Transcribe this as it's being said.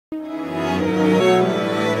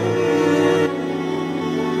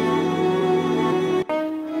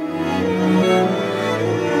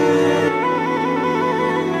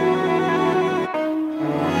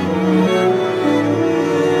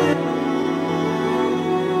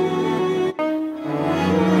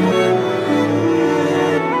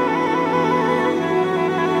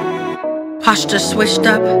Posture switched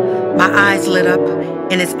up, my eyes lit up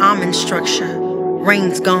in its almond structure.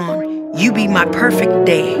 Rain's gone, you be my perfect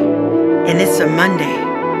day, and it's a Monday.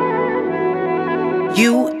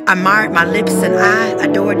 You admired my lips and I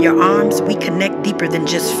adored your arms. We connect deeper than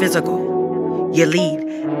just physical. You lead.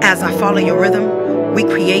 As I follow your rhythm, we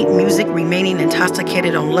create music, remaining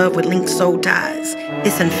intoxicated on love with linked soul ties.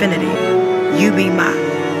 It's infinity. You be my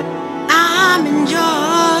Almond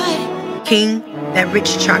Joy. King, that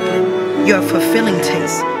rich chocolate. Your fulfilling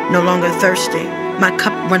taste, no longer thirsty. My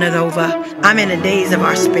cup runneth over. I'm in the days of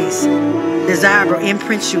our space. Desirable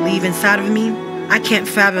imprints you leave inside of me. I can't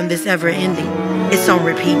fathom this ever ending. It's on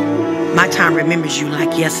repeat. My time remembers you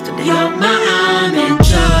like yesterday. You're my Almond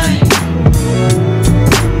Joy.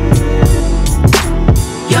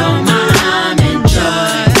 You're my Almond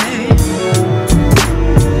Joy.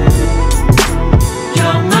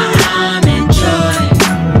 You're my Almond Joy.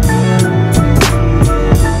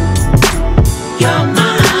 You're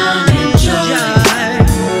my Almond Joy.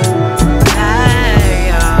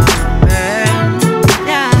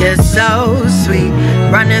 You're so sweet,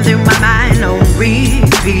 running through my mind on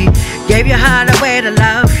repeat. Gave your heart away to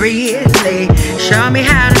love freely. Show me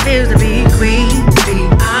how it feels to be queen bee.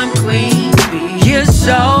 I'm queen bee. You're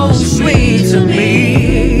so sweet to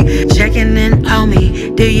me. Checking in on me.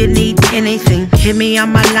 Do you need anything? Hit me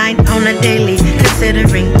on my line on a daily.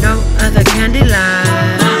 Considering no other candy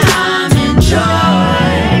line. My Almond Joy.